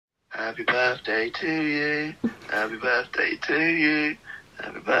Happy birthday to you. Happy birthday to you.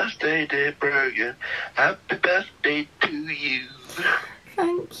 Happy birthday, dear Brogan. Happy birthday to you.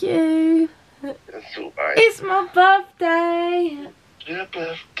 Thank you. That's alright. It's my birthday. It's your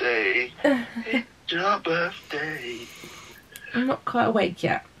birthday. It's your birthday. I'm not quite awake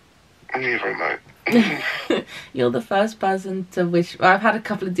yet. Neither am I. You're the first person to wish. Well, I've had a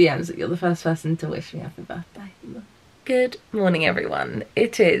couple of DMs that you're the first person to wish me happy birthday. Good morning, everyone.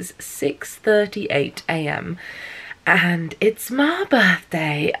 It is 6:38 a.m. and it's my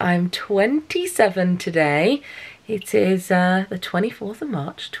birthday. I'm 27 today. It is the 24th of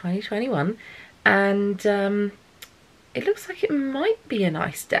March 2021, and it looks like it might be a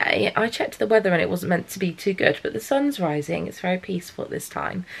nice day. I checked the weather and it wasn't meant to be too good, but the sun's rising. It's very peaceful at this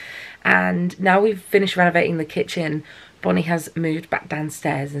time. And now we've finished renovating the kitchen, Bonnie has moved back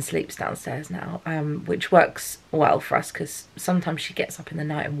downstairs and sleeps downstairs now, which works well for us because sometimes she gets up in the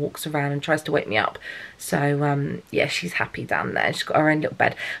night and walks around and tries to wake me up. So yeah, she's happy down there. She's got her own little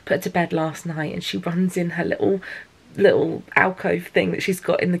bed. Put her to bed last night and she runs in her little alcove thing that she's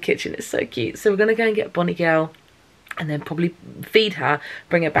got in the kitchen. It's so cute. So we're going to go and get Bonnie Girl and then probably feed her,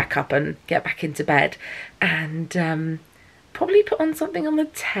 bring her back up and get back into bed, and probably put on something on the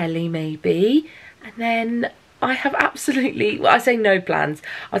telly maybe. And then I have absolutely, well, I say no plans.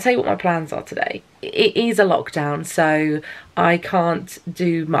 I'll tell you what my plans are today. It is a lockdown, so I can't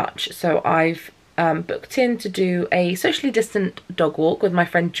do much. So I've booked in to do a socially distant dog walk with my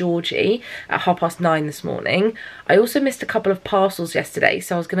friend Georgie at 9:30 this morning. I also missed a couple of parcels yesterday,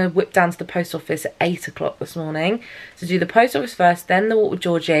 so I was going to whip down to the post office at 8 o'clock this morning. So do the post office first, then the walk with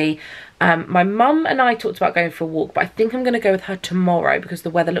Georgie. My mum and I talked about going for a walk, but I think I'm going to go with her tomorrow because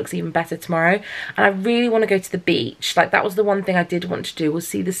the weather looks even better tomorrow. And I really want to go to the beach. Like, that was the one thing I did want to do, was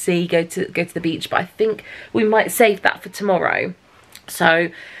see the sea, go to the beach. But I think we might save that for tomorrow. So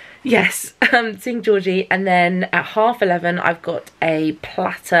yes, seeing Georgie. And then at 11:30 I've got a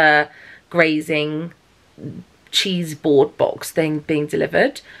platter grazing cheese board box thing being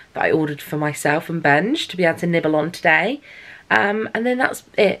delivered that I ordered for myself and Benj to be able to nibble on today. And then that's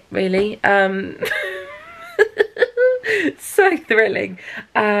it, really. So thrilling.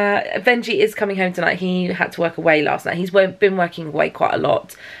 Benji is coming home tonight. He had to work away last night. He's been working away quite a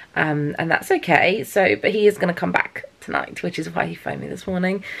lot, and that's okay. So, but he is going to come back tonight, which is why he phoned me this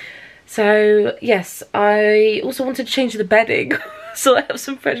morning. So yes, I also wanted to change the bedding. So I have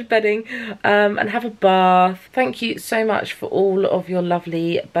some fresh bedding and have a bath. Thank you so much for all of your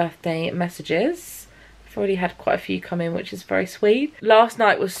lovely birthday messages. I've already had quite a few come in, which is very sweet. Last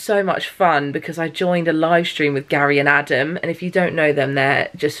night was so much fun because I joined a live stream with Gary and Adam, and if you don't know them, they're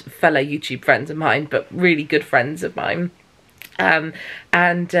just fellow YouTube friends of mine, but really good friends of mine. We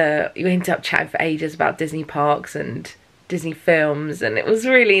ended up chatting for ages about Disney parks and Disney films, and it was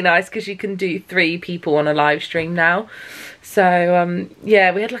really nice because you can do 3 people on a live stream now. So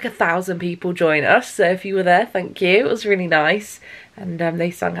yeah, we had like 1,000 people join us, so if you were there, thank you. It was really nice, and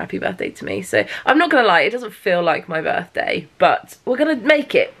they sung happy birthday to me. So I'm not gonna lie, it doesn't feel like my birthday, but we're gonna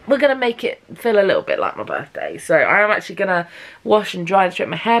make it feel a little bit like my birthday. So I am actually gonna wash and dry and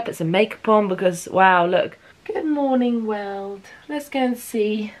straighten my hair, put some makeup on, because wow, look. Good morning, world. Let's go and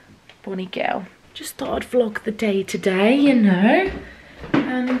see Bonnie Girl. Just thought I'd vlog the day today, you know,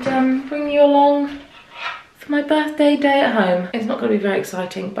 and bring you along for my birthday day at home. It's not going to be very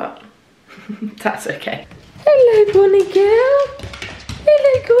exciting, but that's okay. Hello, Bonnie Girl.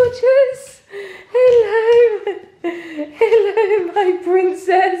 Hello, gorgeous. Hello. Hello, my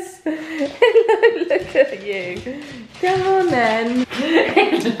princess. Hello, look at you. Come on then.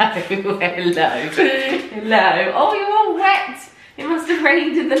 Hello, hello. Hello. Oh, you're all wet. It must have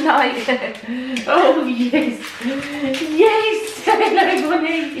rained in the night. Oh, yes. Yes. Hello,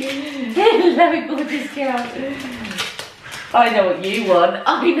 Bonnie. Hello, gorgeous girl. I know what you want.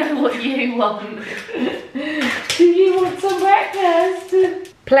 I know what you want. Do you want some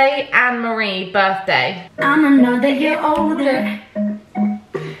breakfast? Play Anne-Marie birthday. I'm another year older.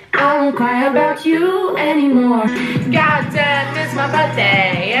 I won't cry about you anymore. God damn, it's my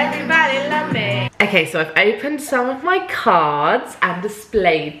birthday. Everybody love me. Okay, so I've opened some of my cards and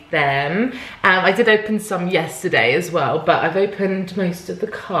displayed them. I did open some yesterday as well, but I've opened most of the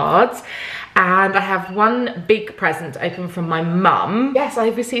cards. And I have one big present to open from my mum. Yes,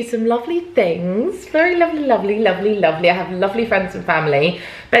 I've received some lovely things. Very lovely, lovely, lovely, lovely. I have lovely friends and family.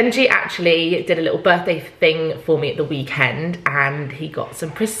 Benji actually did a little birthday thing for me at the weekend, and he got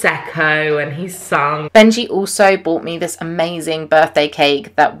some Prosecco and he sung. Benji also bought me this amazing birthday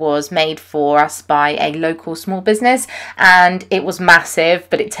cake that was made for us by a local small business, and it was massive,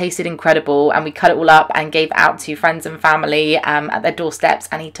 but it tasted incredible, and we cut it all up and gave it out to friends and family at their doorsteps,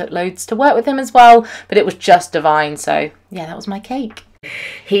 and he took loads to work with him as well, but it was just divine. So yeah, that was my cake.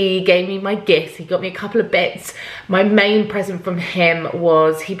 He gave me my gifts. He got me a couple of bits. My main present from him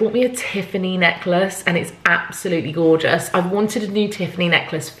was he bought me a Tiffany necklace, and it's absolutely gorgeous. I've wanted a new Tiffany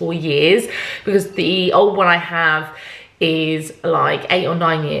necklace for years because the old one I have is like 8 or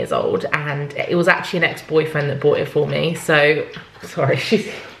 9 years old, and it was actually an ex-boyfriend that bought it for me. So sorry, she's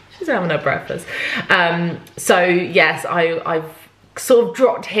having her breakfast. So yes, I've sort of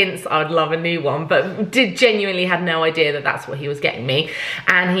dropped hints I'd love a new one, but genuinely had no idea that that's what he was getting me.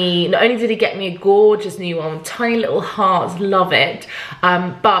 And he not only did he get me a gorgeous new one, tiny little hearts, love it,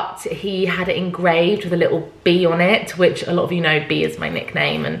 but he had it engraved with a little bee on it, which a lot of you know bee is my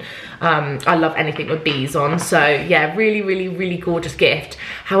nickname, and I love anything with bees on. So yeah, really, really, really gorgeous gift.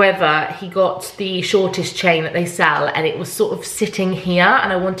 However, he got the shortest chain that they sell, and it was sort of sitting here,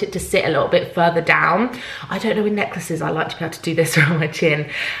 and I want it to sit a little bit further down. I don't know with necklaces, I like to be able to do this around my chin.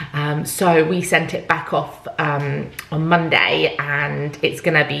 So we sent it back off on Monday, and it's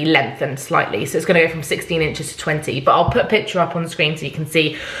gonna be lengthened slightly. So it's gonna go from 16 inches to 20, but I'll put a picture up on the screen so you can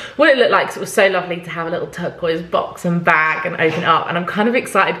see what it looked like, because it was so lovely to have a little turquoise box and bag and open it up. And I'm kind of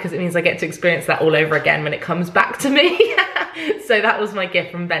excited because it means I get to experience that all over again when it comes back to me. So that was my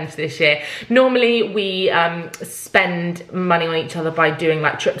gift from Benj this year. Normally we spend money on each other by doing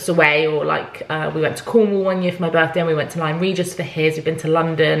like trips away, or like we went to Cornwall one year for my birthday, and we went to Lyme Regis for his. We've been to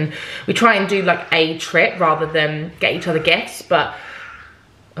London. We try and do like a trip rather than get each other gifts, but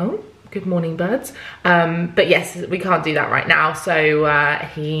oh, good morning birds. But yes, we can't do that right now. So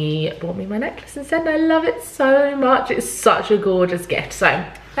he bought me my necklace instead, and I love it so much. It's such a gorgeous gift. So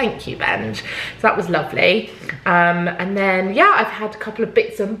thank you, Benj. So that was lovely. And then yeah, I've had a couple of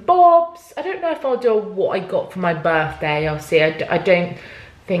bits and bobs. I don't know if I'll do what I got for my birthday. I'll see. I don't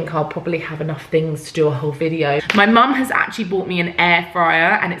think I'll probably have enough things to do a whole video. My mum has actually bought me an air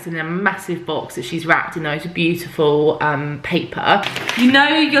fryer, and it's in a massive box that she's wrapped in those beautiful paper. You know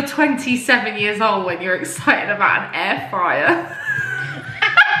you're 27 years old when you're excited about an air fryer.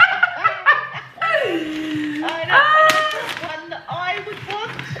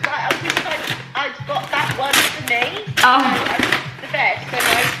 I've got that one for me. Oh, the best. And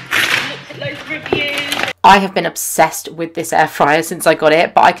I looked at loads of reviews. I have been obsessed with this air fryer since I got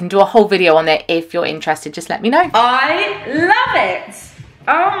it, but I can do a whole video on it if you're interested. Just let me know. I love it.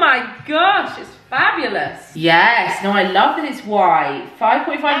 Oh my gosh, it's fabulous. Yes, no, I love that it's white.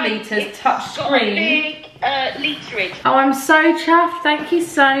 5.5 litres, touch screen. Big literage. Oh, I'm so chuffed. Thank you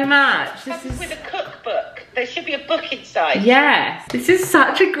so much. This is with a cookbook. There should be a book inside. Yes, this is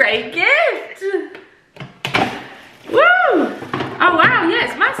such a great gift. Woo! Oh wow, yeah,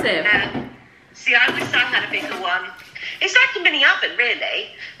 it's massive. See, I wish I had a bigger one. It's like a mini oven, really,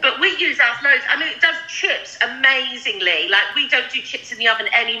 but we use ours loads. I mean, it does chips amazingly. Like, we don't do chips in the oven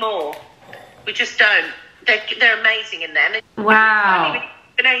anymore. We just don't. They're amazing in them. Wow.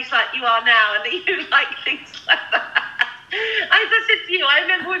 An age like you are now, and you like things like that. As I said to you, I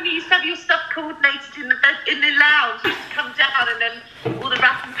remember when you used to have your stuff coordinated in the lounge. You used to come down, and then all the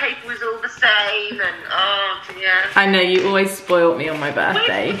wrapping paper was all the same, and oh dear. I know, you always spoilt me on my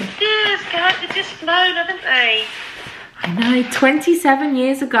birthday. Yes, guys, they've just flown, haven't they? I know, 27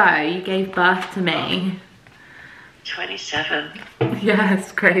 years ago you gave birth to me. 27. Yeah,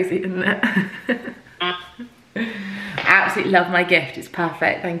 it's crazy, isn't it? Absolutely love my gift. It's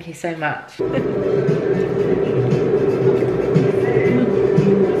perfect. Thank you so much.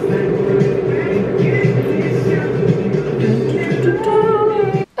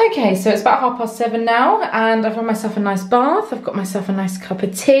 Okay, so it's about 7:30 now, and I've had myself a nice bath. I've got myself a nice cup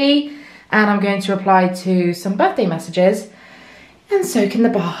of tea, and I'm going to reply to some birthday messages and soak in the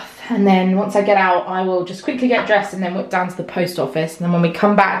bath. And then once I get out, I will just quickly get dressed and then whip down to the post office. And then when we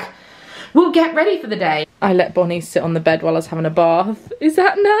come back, we'll get ready for the day. I let Bonnie sit on the bed while I was having a bath. Is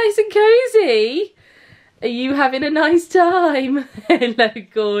that nice and cozy? Are you having a nice time? Hello,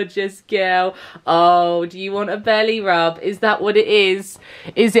 gorgeous girl. Oh, do you want a belly rub? Is that what it is?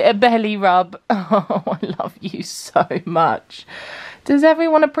 Is it a belly rub? Oh, I love you so much. Does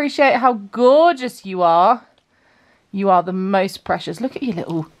everyone appreciate how gorgeous you are? You are the most precious. Look at your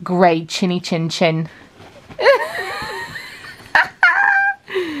little grey chinny chin chin.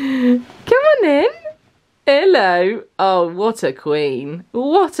 Come Hello. Oh, what a queen.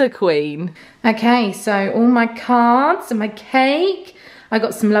 What a queen. Okay, so all my cards and my cake. I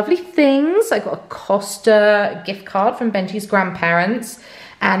got some lovely things. I got a Costa gift card from Benji's grandparents.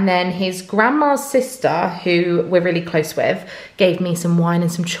 And then his grandma's sister, who we're really close with, gave me some wine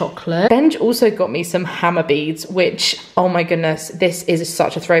and some chocolate. Benj also got me some hammer beads, which, oh my goodness, this is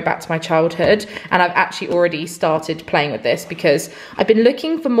such a throwback to my childhood. And I've actually already started playing with this because I've been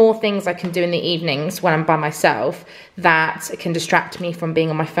looking for more things I can do in the evenings when I'm by myself that can distract me from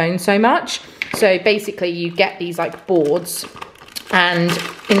being on my phone so much. So basically you get these like boards, and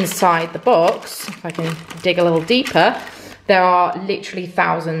inside the box, if I can dig a little deeper, there are literally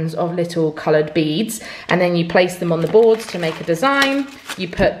thousands of little coloured beads, and then you place them on the boards to make a design. You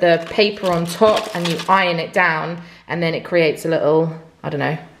put the paper on top and you iron it down, and then it creates a little, I don't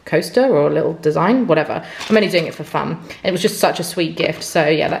know, coaster or a little design, whatever. I'm only doing it for fun. It was just such a sweet gift, so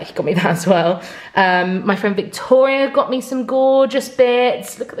yeah, he got me that as well. My friend Victoria got me some gorgeous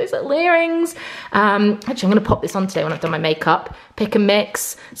bits. Look at those little earrings. Actually, I'm gonna pop this on today when I've done my makeup. Pick and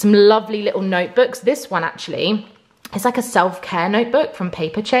mix, some lovely little notebooks. This one actually, it's like a self-care notebook from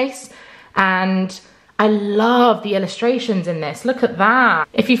Paper Chase, and I love the illustrations in this. Look at that.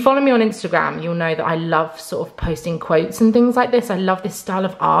 If you follow me on Instagram, you'll know that I love sort of posting quotes and things like this. I love this style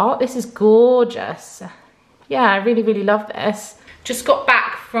of art. This is gorgeous. Yeah, I really, really love this. Just got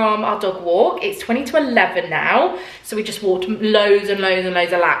back from our dog walk. It's 20 to 11 now. So we just walked loads and loads and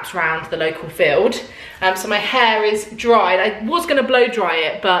loads of laps around the local field. So my hair is dried. I was gonna blow dry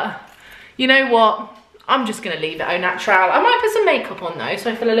it, but you know what? I'm just gonna leave it au natural. I might put some makeup on though,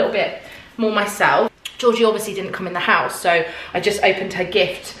 so I feel a little bit more myself. Georgie obviously didn't come in the house, so I just opened her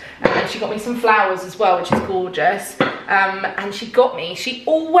gift, and she got me some flowers as well, which is gorgeous. And she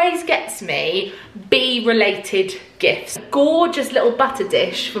always gets me bee-related gifts. A gorgeous little butter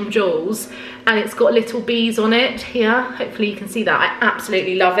dish from Jules, and it's got little bees on it here. Hopefully you can see that. I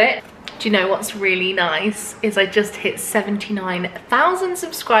absolutely love it. Do you know what's really nice is I just hit 79,000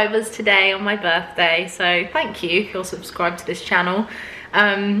 subscribers today on my birthday. So thank you if you're subscribed to this channel.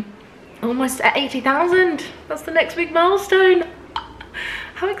 Almost at 80,000. That's the next big milestone.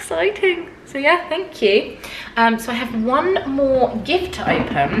 How exciting. So yeah, thank you. So I have one more gift to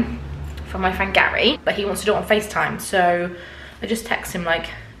open from my friend Gary, but he wants to do it on FaceTime. So I just text him like,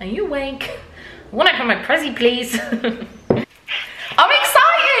 are you awake? I want to open my Prezi, please. I'm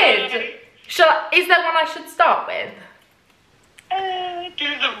excited! Is there one I should start with? Do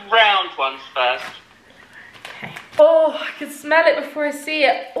the round ones first. Okay. Oh, I can smell it before I see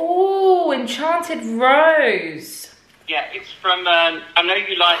it. Oh, Enchanted Rose. Yeah, it's from, I know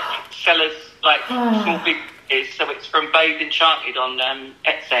you like sellers, like small businesses, so it's from Bathe Enchanted on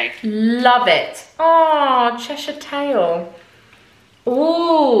Etsy. Love it. Oh, Cheshire Tail.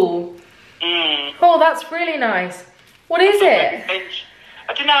 Ooh. Oh, that's really nice. What is it?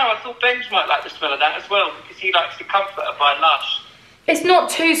 I don't know, I thought Benj might like the smell of that as well, because he likes the Comforter by Lush. It's not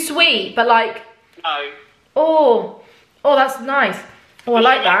too sweet, but like... No. Oh, that's nice. Oh, I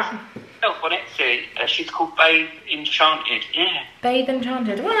like that. On Etsy, she's called Bathe Enchanted, yeah. Bathe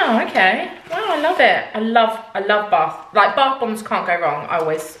Enchanted, wow, okay. Wow, I love it. I love bath. Like, bath bombs can't go wrong. I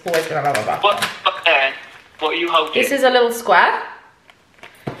always gonna love a bath bomb. What are you holding? This is a little square.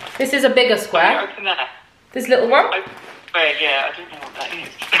 This is a bigger square. Open that. This little one. Yeah, I don't know what that is.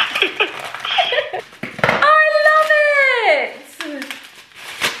 I love it!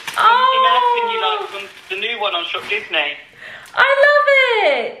 Oh! Imagine you like the new one on Shop Disney. I love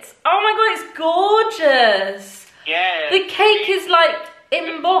it! Oh my god, it's gorgeous! Yeah. The cake is like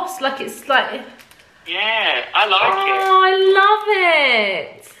embossed, like it's like... Yeah, I like it. Oh, I love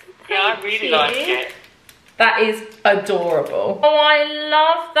it! Yeah, I really like it. That is adorable. Oh, I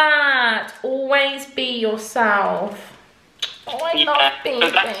love that. Always be yourself. Oh, I love being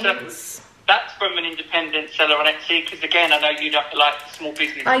things. That's from an independent seller on Etsy, because again, I know you don't like small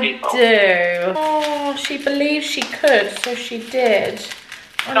business people. I do. Oh, she believed she could, so she did.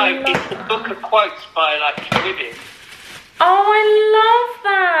 No, it's a book of quotes by like women. Oh, I love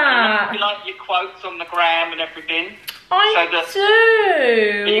that. You like your quotes on the gram and everything. I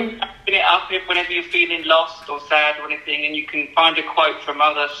do. You can open it up whenever you're feeling lost or sad or anything, and you can find a quote from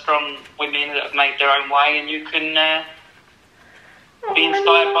other strong women that have made their own way, and you can be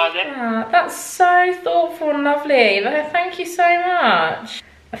inspired by them. That's so thoughtful and lovely. Thank you so much.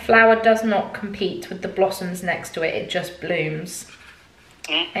 A flower does not compete with the blossoms next to it, it just blooms.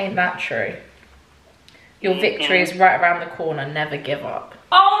 Ain't that true? Your victory is right around the corner, never give up.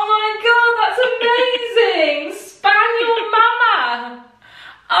 Oh my god, that's amazing! Spaniel Mama!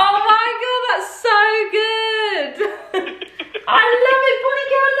 Oh my god, that's so good! I love it, Bonnie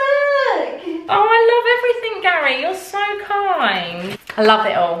girl, look! Oh, I love everything, Gary. I love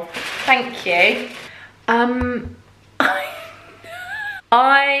it all. Thank you.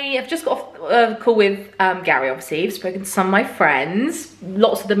 I have just got off a call with Gary, obviously. I've spoken to some of my friends.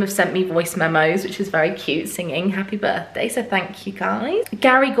 Lots of them have sent me voice memos, which is very cute, singing happy birthday, so thank you guys.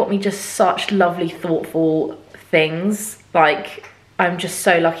 Gary got me just such lovely, thoughtful things. Like, I'm just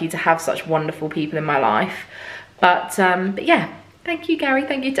so lucky to have such wonderful people in my life. But yeah, thank you, Gary.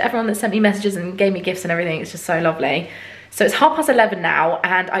 Thank you to everyone that sent me messages and gave me gifts and everything. It's just so lovely. So it's 11:30 now,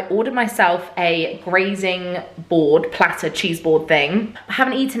 and I ordered myself a grazing board, platter, cheese board thing. I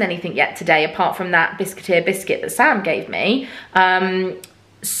haven't eaten anything yet today, apart from that biscuiteer biscuit that Sam gave me.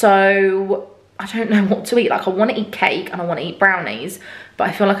 So I don't know what to eat. Like, I want to eat cake and I want to eat brownies, but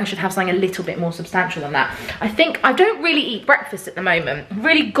I feel like I should have something a little bit more substantial than that. I think I don't really eat breakfast at the moment. I've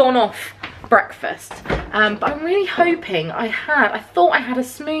really gone off breakfast, but I'm really hoping I thought I had a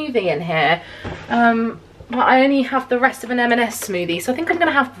smoothie in here. But I only have the rest of an M&S smoothie, so I think I'm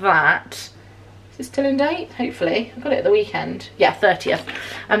gonna have that. Is it still in date? Hopefully. I got it at the weekend. Yeah, 30th.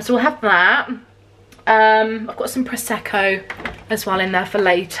 So we'll have that. I've got some Prosecco as well in there for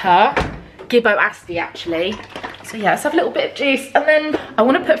later. Gibbo Asti, actually. So yeah, let's have a little bit of juice. And then I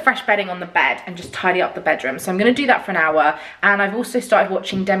want to put fresh bedding on the bed and just tidy up the bedroom. So I'm going to do that for an hour. And I've also started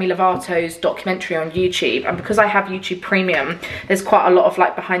watching Demi Lovato's documentary on YouTube. And because I have YouTube Premium, there's quite a lot of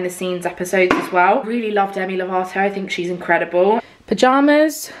like behind the scenes episodes as well. Really love Demi Lovato. I think she's incredible.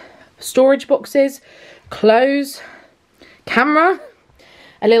 Pajamas, storage boxes, clothes, camera,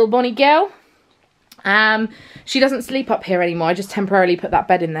 a little Bonnie girl. She doesn't sleep up here anymore. I just temporarily put that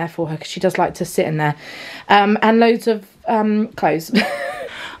bed in there for her because she does like to sit in there. And loads of clothes.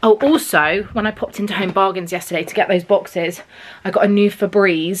 Oh, also, when I popped into Home Bargains yesterday to get those boxes, I got a new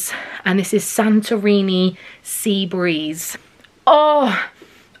Febreze, and this is Santorini Sea Breeze. Oh,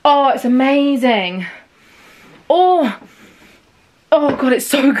 it's amazing. Oh God, it's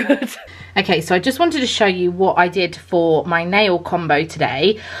so good. Okay, so I just wanted to show you what I did for my nail combo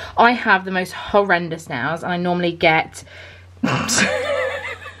today. I have the most horrendous nails, and I normally get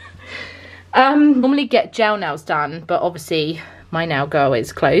gel nails done, but obviously my nail girl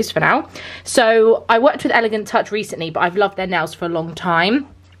is closed for now. So I worked with Elegant Touch recently, but I've loved their nails for a long time.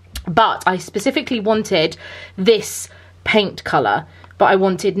 But I specifically wanted this paint colour, but I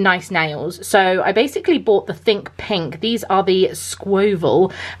wanted nice nails. So I basically bought the Think Pink. These are the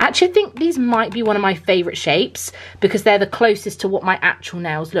Squoval. Actually, I think these might be one of my favourite shapes because they're the closest to what my actual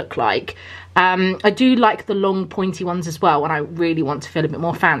nails look like. I do like the long pointy ones as well when I really want to feel a bit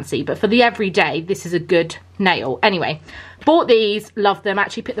more fancy, but for the everyday, this is a good nail. Anyway, bought these, loved them,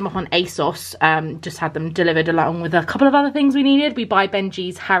 actually picked them up on ASOS, just had them delivered along with a couple of other things we needed. We buy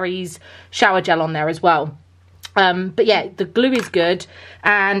Benji's Harry's shower gel on there as well. But yeah, the glue is good,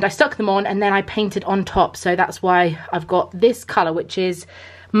 and I stuck them on and then I painted on top, so that's why I've got this colour, which is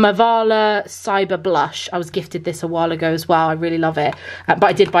Mavala Cyber Blush. I was gifted this a while ago as well. I really love it, but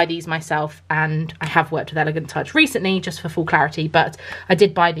I did buy these myself, and I have worked with Elegant Touch recently, just for full clarity, but I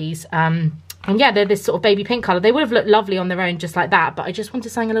did buy these, and yeah, they're this sort of baby pink colour. They would have looked lovely on their own just like that, but I just wanted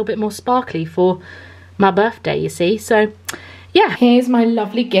something a little bit more sparkly for my birthday, you see. So yeah, here's my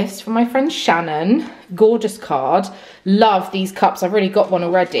lovely gifts from my friend Shannon. Gorgeous card. Love these cups. I've already got one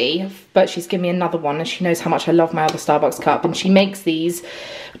already, but she's given me another one, and she knows how much I love my other Starbucks cup, and she makes these,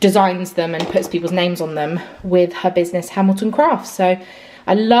 designs them and puts people's names on them with her business Hamilton Crafts. So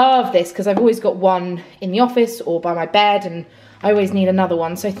I love this because I've always got one in the office or by my bed, and I always need another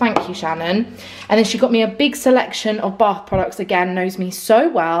one, so thank you, Shannon. And then she got me a big selection of bath products, again, knows me so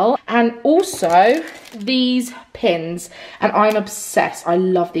well. And also these pins, and I'm obsessed. I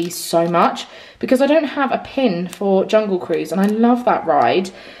love these so much because I don't have a pin for Jungle Cruise, and I love that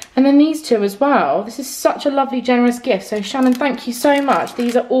ride. And then these two as well. This is such a lovely, generous gift. So Shannon, thank you so much.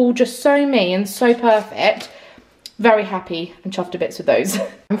 These are all just so me and so perfect. Very happy and chuffed to bits with those.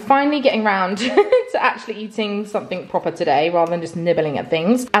 I'm finally getting round to actually eating something proper today rather than just nibbling at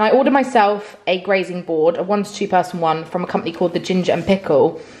things. And I ordered myself a grazing board, a 1 to 2 person one from a company called the Ginger and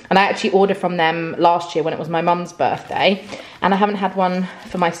Pickle. And I actually ordered from them last year when it was my mum's birthday. And I haven't had one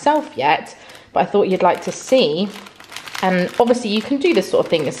for myself yet, but I thought you'd like to see. And obviously you can do this sort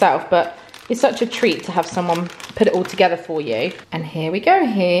of thing yourself, but it's such a treat to have someone put it all together for you. And here we go,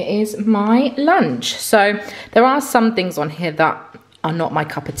 here is my lunch. So there are some things on here that are not my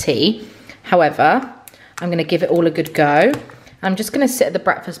cup of tea. However, I'm gonna give it all a good go. I'm just gonna sit at the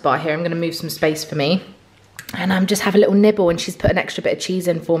breakfast bar here. I'm gonna move some space for me. And I'm just have a little nibble, and she's put an extra bit of cheese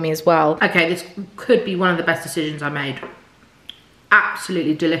in for me as well. Okay, this could be one of the best decisions I made.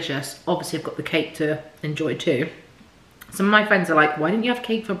 Absolutely delicious. Obviously I've got the cake to enjoy too. Some of my friends are like, why didn't you have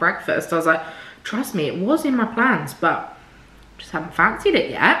cake for breakfast? I was like, trust me, it was in my plans, but Just haven't fancied it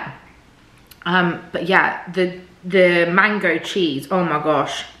yet. But yeah, the mango cheese, oh my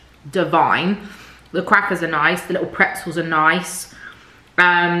gosh, divine. The crackers are nice, the little pretzels are nice.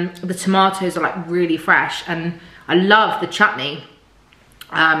 The tomatoes are like really fresh, and I love the chutney.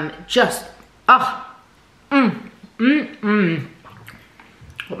 Got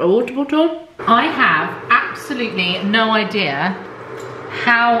the water bottle. I have absolutely no idea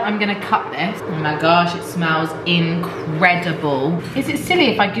how I'm gonna cut this. Oh my gosh, it smells incredible. Is it silly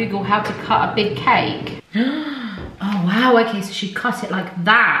if I Google how to cut a big cake? Oh wow, okay, so she cut it like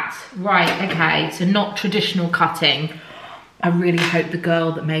that. Right, okay, so not traditional cutting. I really hope the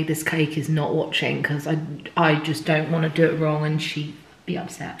girl that made this cake is not watching, because I just don't want to do it wrong and she'd be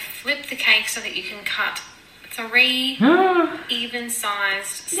upset. Flip the cake so that you can cut 3 even-sized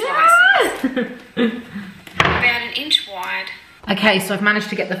slices. About 1 inch wide. Okay, so I've managed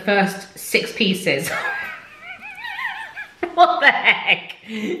to get the first 6 pieces. What the heck?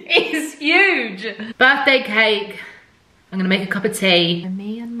 It's huge. Birthday cake. I'm gonna make a cup of tea.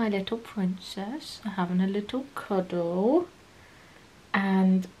 Me and my little princess are having a little cuddle.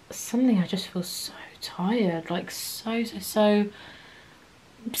 And suddenly I just feel so tired, like so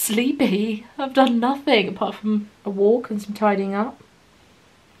sleepy. I've done nothing apart from a walk and some tidying up.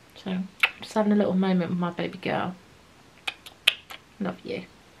 So just having a little moment with my baby girl. Love you.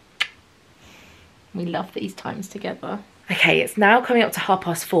 We love these times together. Okay, it's now coming up to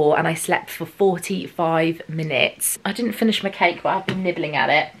 4:30 and I slept for 45 minutes. I didn't finish my cake, but I've been nibbling at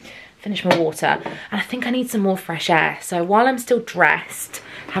it. Finish my water, and I think I need some more fresh air. So while I'm still dressed,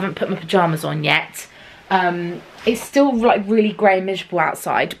 haven't put my pajamas on yet, it's still like really grey and miserable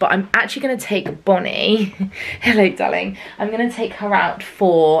outside, but I'm actually going to take Bonnie, hello darling, I'm going to take her out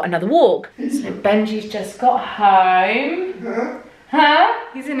for another walk. So Benji's just got home. Huh?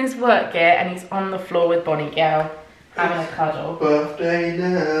 He's in his work gear and he's on the floor with Bonnie girl, having a cuddle. Birthday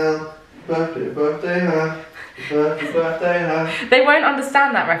now, birthday huh? Birthday. They won't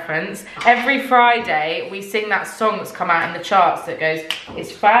understand that reference. Every Friday we sing that song that's come out in the charts that goes,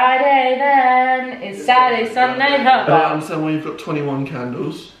 it's Friday then, it's Saturday, Sunday, huh? I don't understand why you've got 21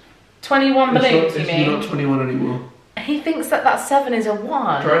 candles. 21 balloons, you mean? You're not 21 anymore. He thinks that 7 is a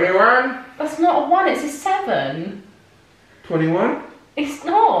 1. 21? That's not a 1, it's a 7. 21? It's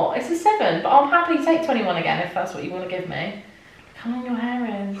not, it's a 7, but I'll happily take 21 again if that's what you want to give me. How long your hair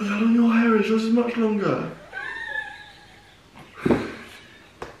is. How long your hair is? Yours is much longer.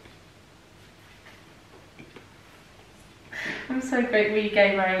 I'm so grateful you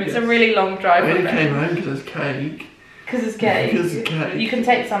came home. It's a really long drive. I only came home because there's cake. Because it's cake. Because it's cake. You can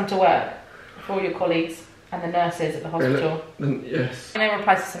take some to work for all your colleagues and the nurses at the hospital. Yes. I'm going to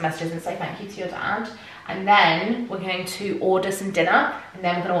reply to some messages and say thank you to your dad. And then we're going to order some dinner and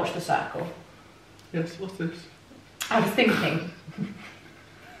then we're going to watch The Circle. Yes, what's this? I was thinking.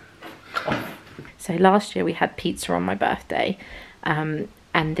 So last year we had pizza on my birthday.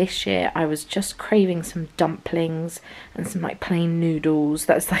 And this year I was just craving some dumplings and some like plain noodles.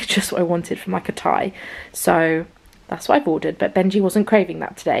 That's like just what I wanted from like a Thai. So that's what I've ordered, but Benji wasn't craving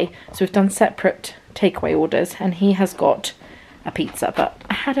that today. So we've done separate takeaway orders and he has got a pizza, but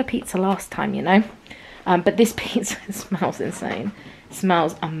I had a pizza last time, you know. But this pizza smells insane. It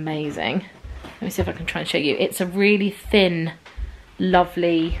smells amazing. Let me see if I can try and show you. It's a really thin,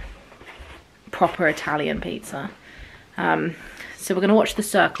 lovely, proper Italian pizza. So we're going to watch The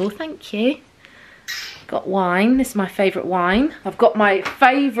Circle. Thank you. Got wine. This is my favourite wine. I've got my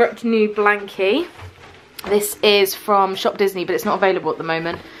favourite new blankie. This is from Shop Disney, but it's not available at the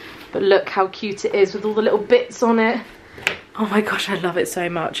moment. But look how cute it is with all the little bits on it. Oh my gosh, I love it so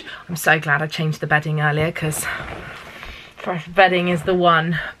much. I'm so glad I changed the bedding earlier because fresh bedding is the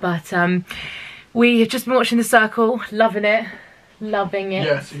one. But we have just been watching The Circle, loving it. Loving it.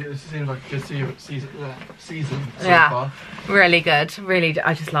 Yes, it seems like a good season so far. Really good. Really,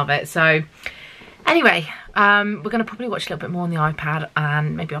 I just love it. So, anyway, we're going to probably watch a little bit more on the iPad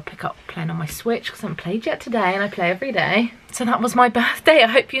and maybe I'll pick up playing on my Switch because I haven't played yet today and I play every day. So that was my birthday. I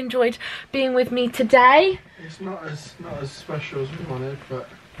hope you enjoyed being with me today. It's not as special as we wanted, but...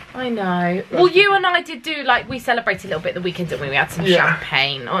 I know. Well, you and I did do, like, we celebrated a little bit the weekend, didn't we? We had some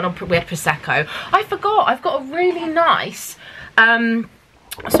champagne. Oh, no, we had Prosecco. I forgot. I've got a really nice... sorry,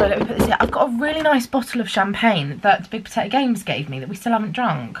 let me put this here. I've got a really nice bottle of champagne that Big Potato Games gave me that we still haven't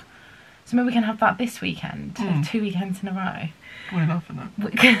drunk. So maybe we can have that this weekend. 2 weekends in a row. Why not for that?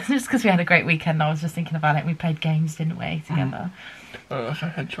 Just because we had a great weekend, I was just thinking about it. We played games, didn't we, together? Oh, like a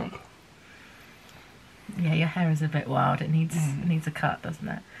hedgehog. Yeah, your hair is a bit wild. It needs a cut, doesn't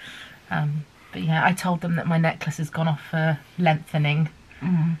it? But yeah, I told them that my necklace has gone off for lengthening.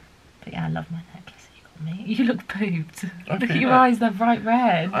 But yeah, I love my necklace that you got me. You look pooped. I Look at feel your it. eyes, they're bright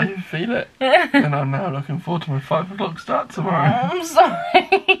red. I feel it. And I'm now looking forward to my 5 o'clock start tomorrow. I'm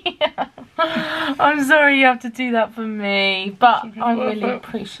sorry. I'm sorry you have to do that for me, but I really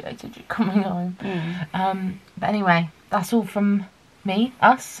appreciated you coming home. But anyway, that's all from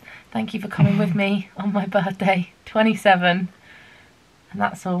us. Thank you for coming with me on my birthday, 27. And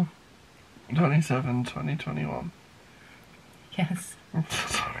that's all. 27, 2021. Yes.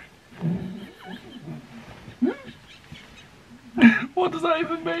 Sorry. What does that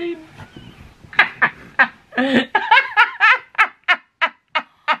even mean?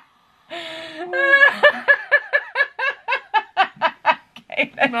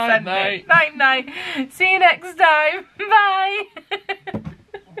 Okay, let's Night, end night. it. Night, night. See you next time. Bye.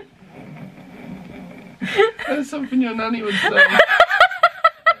 There's something your nanny would say.